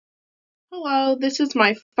Hello, this is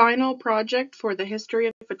my final project for the History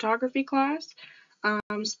of Photography class,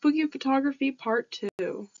 Spooky Photography Part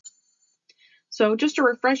 2. So just a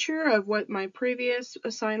refresher of what my previous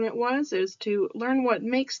assignment was is to learn what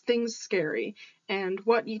makes things scary and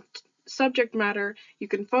what subject matter you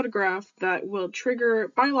can photograph that will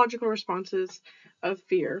trigger biological responses of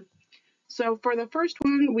fear. So for the first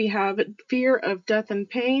one, we have fear of death and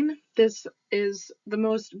pain. This is the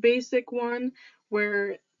most basic one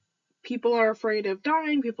where people are afraid of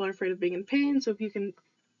dying, people are afraid of being in pain, so if you can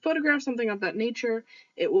photograph something of that nature,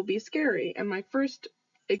 it will be scary. And my first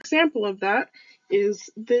example of that is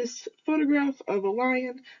this photograph of a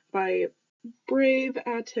lion by Brave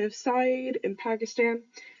Atif Saeed in Pakistan.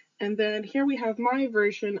 And then here we have my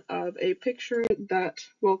version of a picture that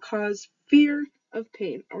will cause fear of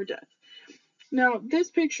pain or death. Now, this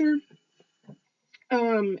picture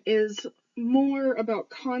is more about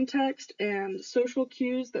context and social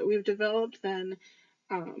cues that we've developed than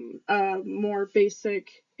a more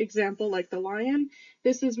basic example like the lion.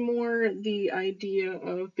 This is more the idea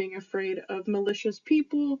of being afraid of malicious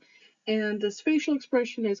people, and this facial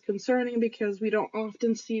expression is concerning because we don't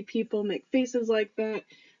often see people make faces like that.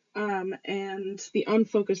 And the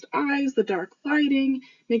unfocused eyes, the dark lighting,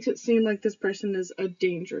 makes it seem like this person is a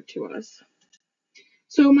danger to us.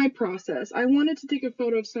 So my process, I wanted to take a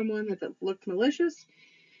photo of someone that looked malicious,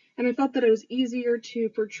 and I felt that it was easier to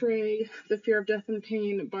portray the fear of death and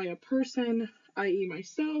pain by a person, i.e.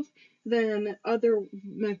 myself, than other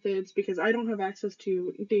methods because I don't have access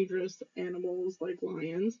to dangerous animals like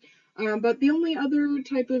lions. But the only other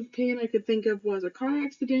type of pain I could think of was a car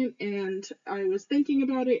accident, and I was thinking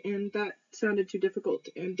about it, and that sounded too difficult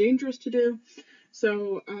and dangerous to do.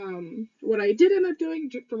 So what I did end up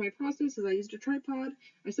doing for my process is I used a tripod,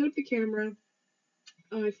 I set up the camera,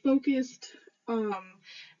 I focused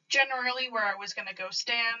generally where I was going to go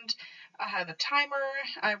stand. I had a timer,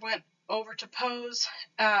 I went over to pose,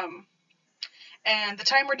 and the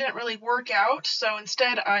timer didn't really work out, so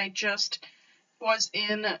instead I just was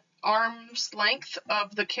in arm's length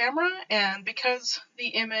of the camera, and because the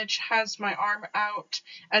image has my arm out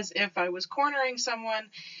as if I was cornering someone,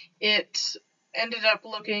 it ended up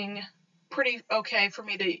looking pretty okay for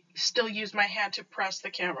me to still use my hand to press the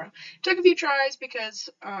camera. It took a few tries because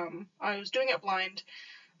I was doing it blind,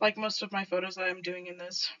 like most of my photos that I'm doing in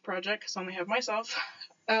this project because I only have myself,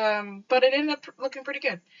 but it ended up looking pretty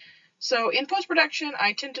good. So in post-production,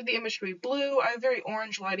 I tinted the image to be blue. I have very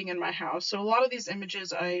orange lighting in my house, so a lot of these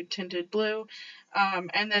images I tinted blue.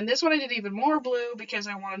 And then this one I did even more blue because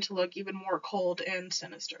I wanted to look even more cold and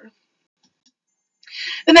sinister.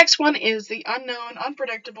 The next one is the unknown,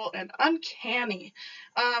 unpredictable, and uncanny.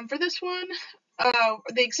 For this one,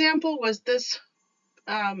 the example was this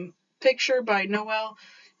picture by Noel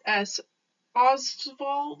S.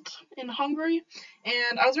 Oswald in Hungary,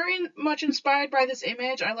 and I was very much inspired by this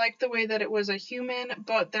image. I liked the way that it was a human,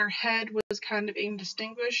 but their head was kind of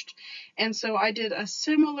indistinguished, and so I did a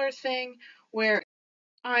similar thing where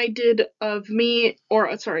I did of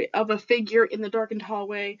a figure in the darkened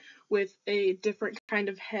hallway with a different kind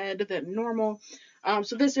of head than normal.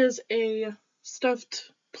 So this is a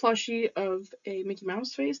stuffed plushie of a Mickey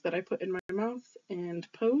Mouse face that I put in my mouth and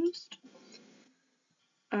posed.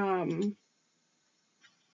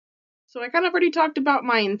 So I kind of already talked about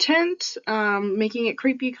my intent, making it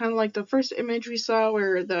creepy, kind of like the first image we saw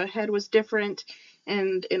where the head was different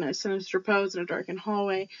and in a sinister pose in a darkened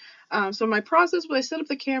hallway. So my process was I set up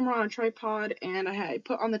the camera on a tripod and I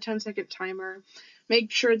put on the 10-second timer,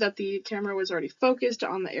 make sure that the camera was already focused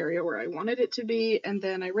on the area where I wanted it to be, and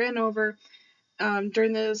then I ran over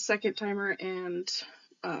during the second timer and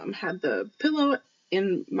had the pillow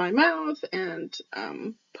in my mouth and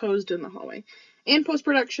posed in the hallway. In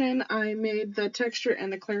post-production, I made the texture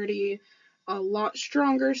and the clarity a lot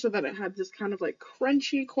stronger so that it had this kind of like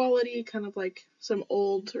crunchy quality, kind of like some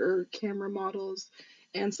older camera models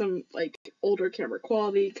and some like older camera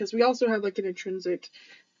quality, because we also have like an intrinsic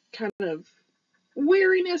kind of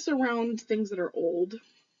wariness around things that are old,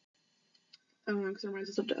 because it reminds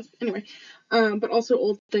us of death. Anyway, but also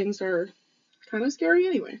old things are kind of scary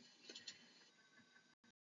anyway.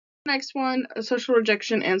 Next one, social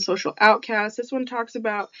rejection and social outcast. This one talks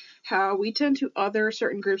about how we tend to other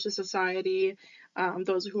certain groups of society,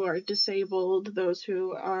 those who are disabled, those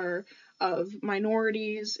who are of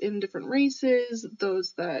minorities in different races,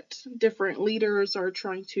 those that different leaders are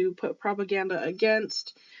trying to put propaganda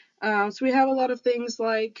against. So we have a lot of things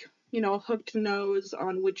like, hooked nose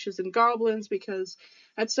on witches and goblins, because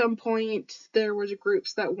at some point there was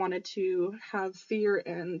groups that wanted to have fear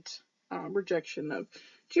and rejection of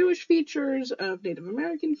Jewish features, of Native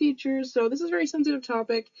American features. So this is a very sensitive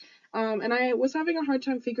topic, and I was having a hard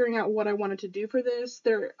time figuring out what I wanted to do for this.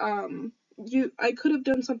 I could have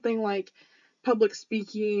done something like public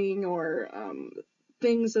speaking or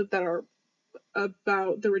things that are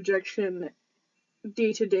about the rejection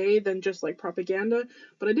day to day than just like propaganda,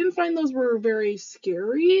 but I didn't find those were very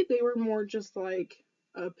scary. They were more just like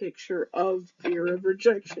a picture of fear of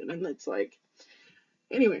rejection, and it's like,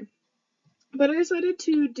 anyway. But I decided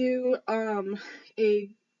to do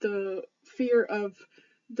the fear of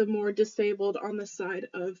the more disabled on the side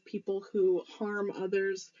of people who harm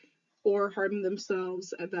others or harm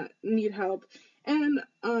themselves and that need help. And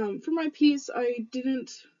for my piece, I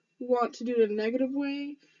didn't want to do it in a negative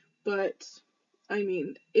way, but I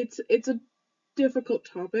mean, it's a difficult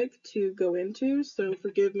topic to go into, so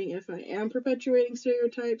forgive me if I am perpetuating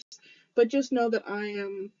stereotypes, but just know that I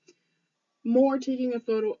am more taking a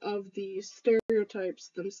photo of the stereotypes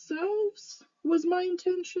themselves was my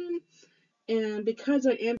intention, and because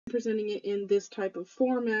I am presenting it in this type of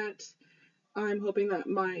format, I'm hoping that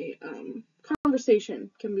my conversation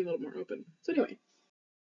can be a little more open. So anyway,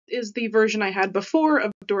 is the version I had before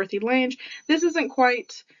of Dorothy Lange. This isn't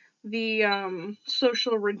quite the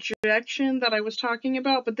social rejection that I was talking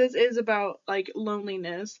about, but this is about like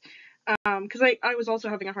loneliness. Because I was also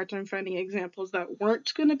having a hard time finding examples that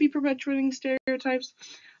weren't going to be perpetuating stereotypes.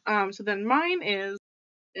 So then mine is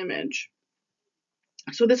image.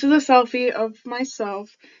 So this is a selfie of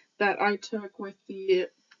myself that I took with the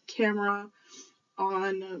camera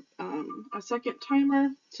on a second timer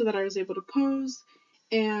so that I was able to pose,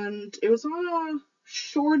 and it was on a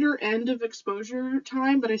shorter end of exposure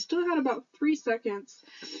time, but I still had about 3 seconds,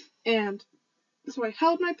 and so I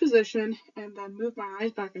held my position and then moved my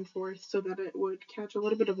eyes back and forth so that it would catch a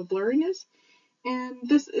little bit of a blurriness. And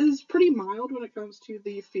this is pretty mild when it comes to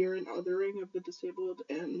the fear and othering of the disabled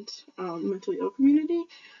and mentally ill community.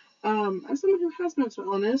 As someone who has mental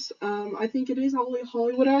illness, I think it is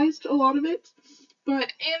Hollywoodized, a lot of it.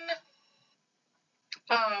 But in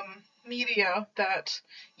media that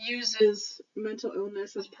uses mental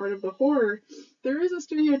illness as part of the horror, there is a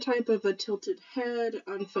stereotype of a tilted head,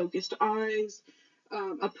 unfocused eyes,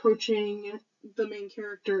 approaching the main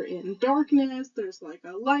character in darkness. There's like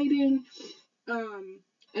a lighting,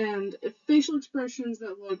 and facial expressions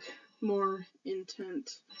that look more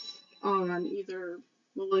intent on either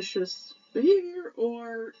malicious behavior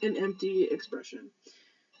or an empty expression.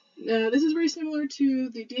 This is very similar to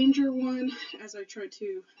the Danger one, as I tried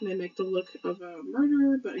to mimic the look of a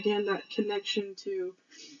murderer, but again, that connection to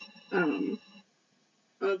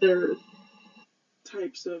other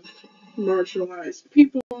types of marginalized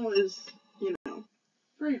people is,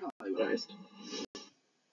 very Hollywoodized.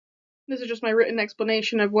 This is just my written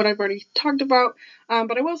explanation of what I've already talked about,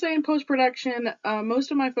 but I will say in post-production,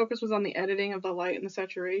 most of my focus was on the editing of the light and the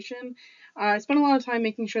saturation. I spent a lot of time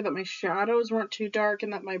making sure that my shadows weren't too dark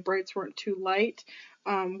and that my brights weren't too light,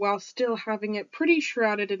 while still having it pretty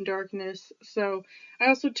shrouded in darkness. So I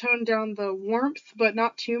also toned down the warmth, but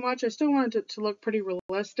not too much. I still wanted it to look pretty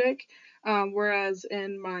realistic, whereas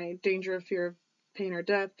in my Danger of Fear of Pain or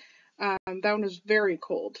Death, that one was very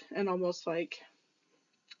cold and almost like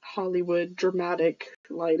Hollywood dramatic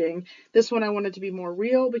lighting. This one I wanted to be more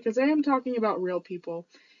real because I am talking about real people,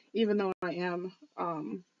 even though I am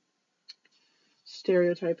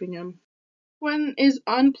stereotyping them. One is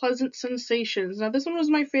Unpleasant Sensations. Now this one was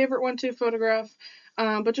my favorite one to photograph,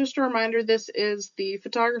 but just a reminder, this is the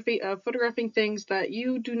photography of photographing things that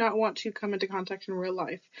you do not want to come into contact in real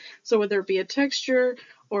life. So whether it be a texture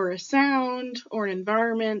or a sound or an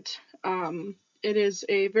environment, it is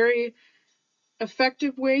a very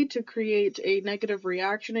effective way to create a negative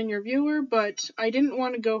reaction in your viewer, but I didn't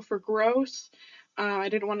want to go for gross. I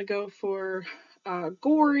didn't want to go for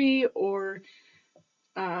gory or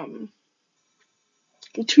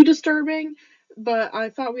too disturbing, but I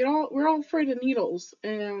thought we're all afraid of needles,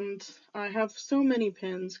 and I have so many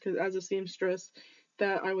pins because as a seamstress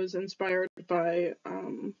that I was inspired by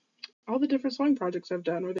all the different sewing projects I've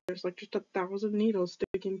done where there's like just 1,000 needles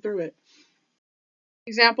sticking through it.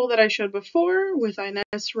 Example that I showed before with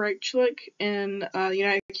Ines Reichlich in the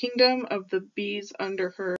United Kingdom of the bees under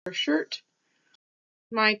her shirt.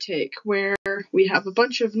 My take, where we have a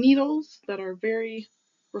bunch of needles that are very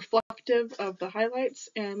reflective of the highlights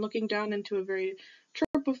and looking down into a very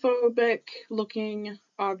tropophobic looking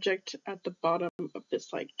object at the bottom of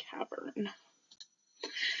this like cavern.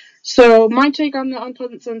 So my take on the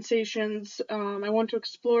unpleasant sensations, I want to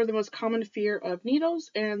explore the most common fear of needles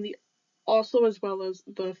and also as well as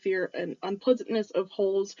the fear and unpleasantness of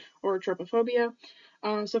holes or trypophobia.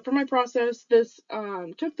 So for my process, this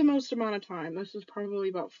took the most amount of time. This was probably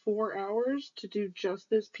about 4 hours to do just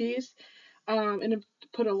this piece. And it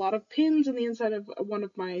put a lot of pins in the inside of one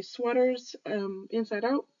of my sweaters, inside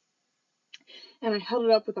out. And I held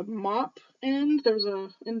it up with a mop end. There was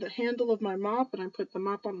in the handle of my mop, and I put the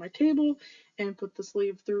mop on my table and put the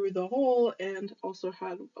sleeve through the hole, and also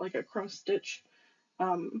had like a cross stitch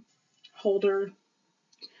holder.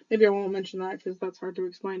 Maybe I won't mention that because that's hard to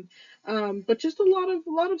explain. But just a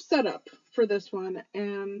lot of setup for this one.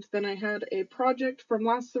 And then I had a project from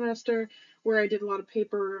last semester where I did a lot of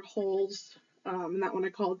paper holes, and that one I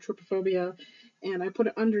called Trypophobia. And I put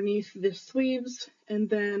it underneath the sleeves, and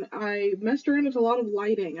then I messed around with a lot of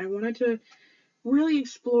lighting. I wanted to really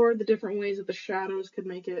explore the different ways that the shadows could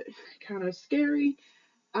make it kind of scary.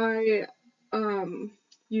 I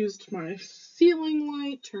used my ceiling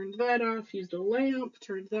light, turned that off, used a lamp,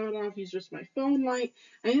 turned that off, used just my phone light.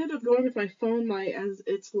 I ended up going with my phone light as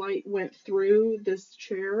its light went through this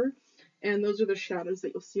chair, and those are the shadows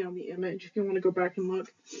that you'll see on the image if you want to go back and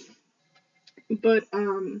look. But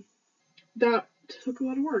that took a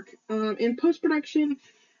lot of work. In post-production,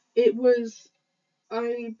 it was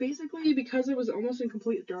I basically, because it was almost in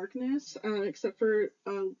complete darkness, except for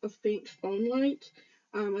a faint phone light,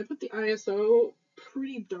 I put the ISO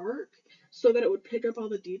pretty dark so that it would pick up all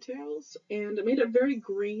the details, and it made it very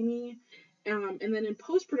grainy. And then in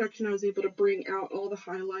post-production, I was able to bring out all the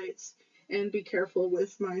highlights and be careful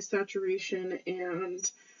with my saturation and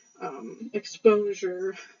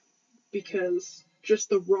exposure, because just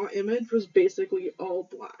the raw image was basically all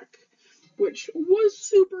black, which was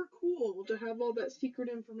super cool to have all that secret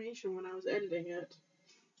information when I was editing it.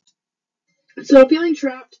 So feeling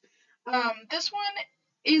trapped. This one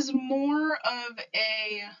is more of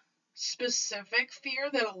a specific fear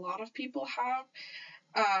that a lot of people have.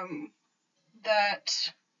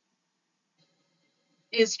 That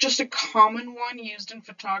is just a common one used in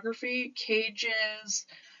photography. Cages,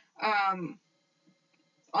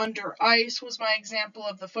 under ice was my example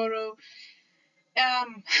of the photo.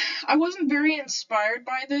 I wasn't very inspired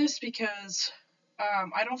by this because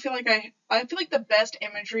I don't feel like I feel like the best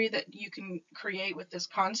imagery that you can create with this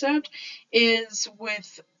concept is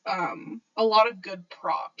with a lot of good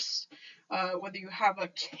props. Whether you have a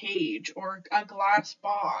cage or a glass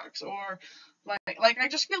box, or like I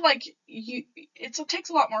just feel like it takes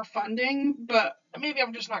a lot more funding, but maybe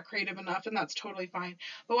I'm just not creative enough, and that's totally fine.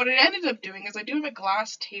 But what I ended up doing is I do have a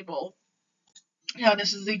glass table. Now,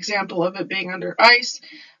 this is the example of it being under ice,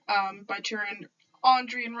 by Turin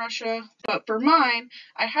Andrei in Russia. But for mine,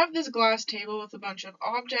 I have this glass table with a bunch of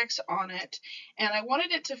objects on it, and I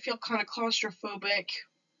wanted it to feel kind of claustrophobic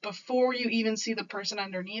before you even see the person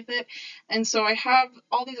underneath it. And so I have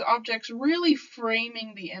all these objects really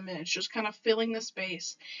framing the image, just kind of filling the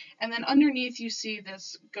space. And then underneath you see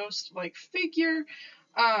this ghost-like figure,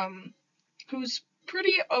 who's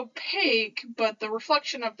pretty opaque, but the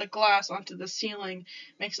reflection of the glass onto the ceiling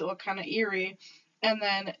makes it look kind of eerie. And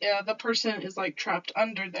then the person is like trapped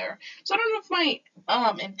under there. So I don't know if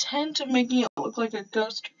my intent of making it look like a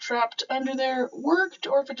ghost trapped under there worked,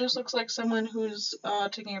 or if it just looks like someone who's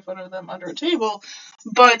taking a photo of them under a table.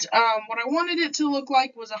 But what I wanted it to look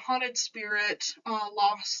like was a haunted spirit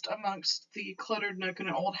lost amongst the cluttered nook in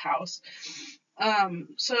an old house.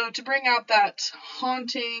 So to bring out that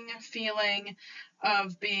haunting feeling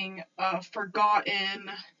of being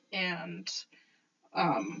forgotten and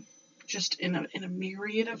just in a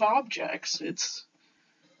myriad of objects, it's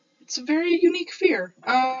a very unique fear.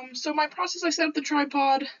 So my process, I set up the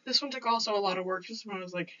tripod. This one took also a lot of work. This one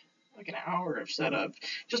was like an hour of setup,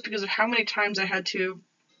 just because of how many times I had to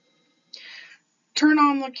turn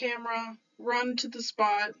on the camera, run to the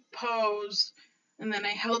spot, pose, and then I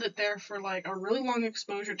held it there for like a really long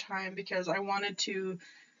exposure time because I wanted to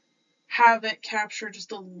have it capture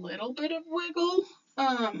just a little bit of wiggle.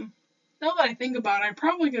 Now that I think about it, I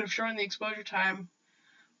probably could have shortened the exposure time,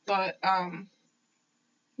 but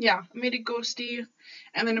yeah, I made it ghosty.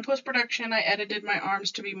 And then in post-production, I edited my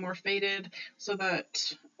arms to be more faded so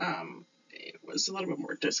that it was a little bit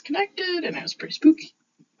more disconnected, and it was pretty spooky.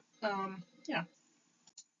 Yeah.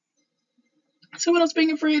 Someone else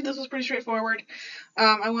being afraid, this was pretty straightforward.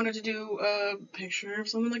 I wanted to do a picture of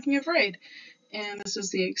someone looking afraid. And this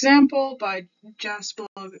is the example by Jasper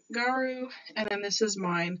Garu, and then this is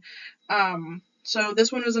mine. So this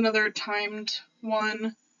one was another timed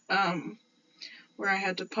one, where I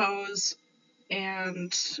had to pose,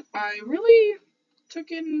 and I really took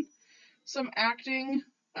in some acting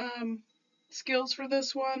skills for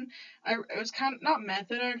this one. It was kind of not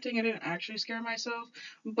method acting. I didn't actually scare myself,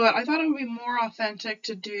 but I thought it would be more authentic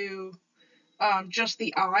to do just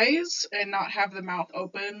the eyes and not have the mouth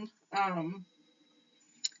open.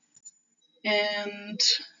 And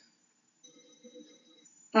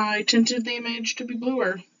I tinted the image to be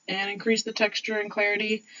bluer and increased the texture and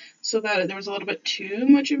clarity so that there was a little bit too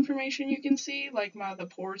much information you can see, like the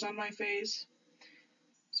pores on my face.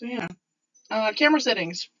 So yeah. Camera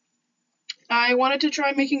settings. I wanted to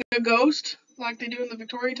try making a ghost like they do in the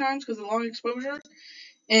Victoria times because of the long exposure.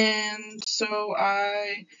 And so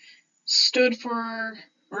I stood for,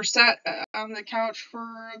 or sat on the couch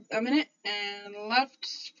for a minute and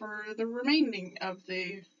left for the remaining of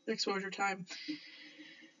the exposure time.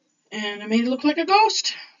 And I made it look like a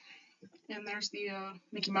ghost. And there's the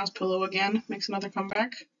Mickey Mouse pillow again, makes another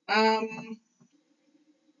comeback. I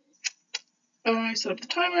set up the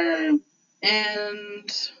timer,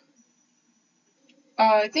 and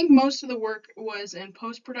I think most of the work was in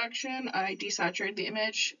post-production. I desaturated the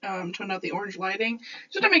image, toned out the orange lighting,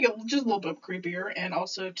 just to make it just a little bit creepier, and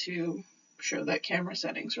also to show that camera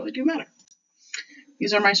settings really do matter.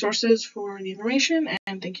 These are my sources for the information,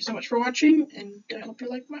 and thank you so much for watching, and I hope you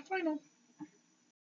liked my final.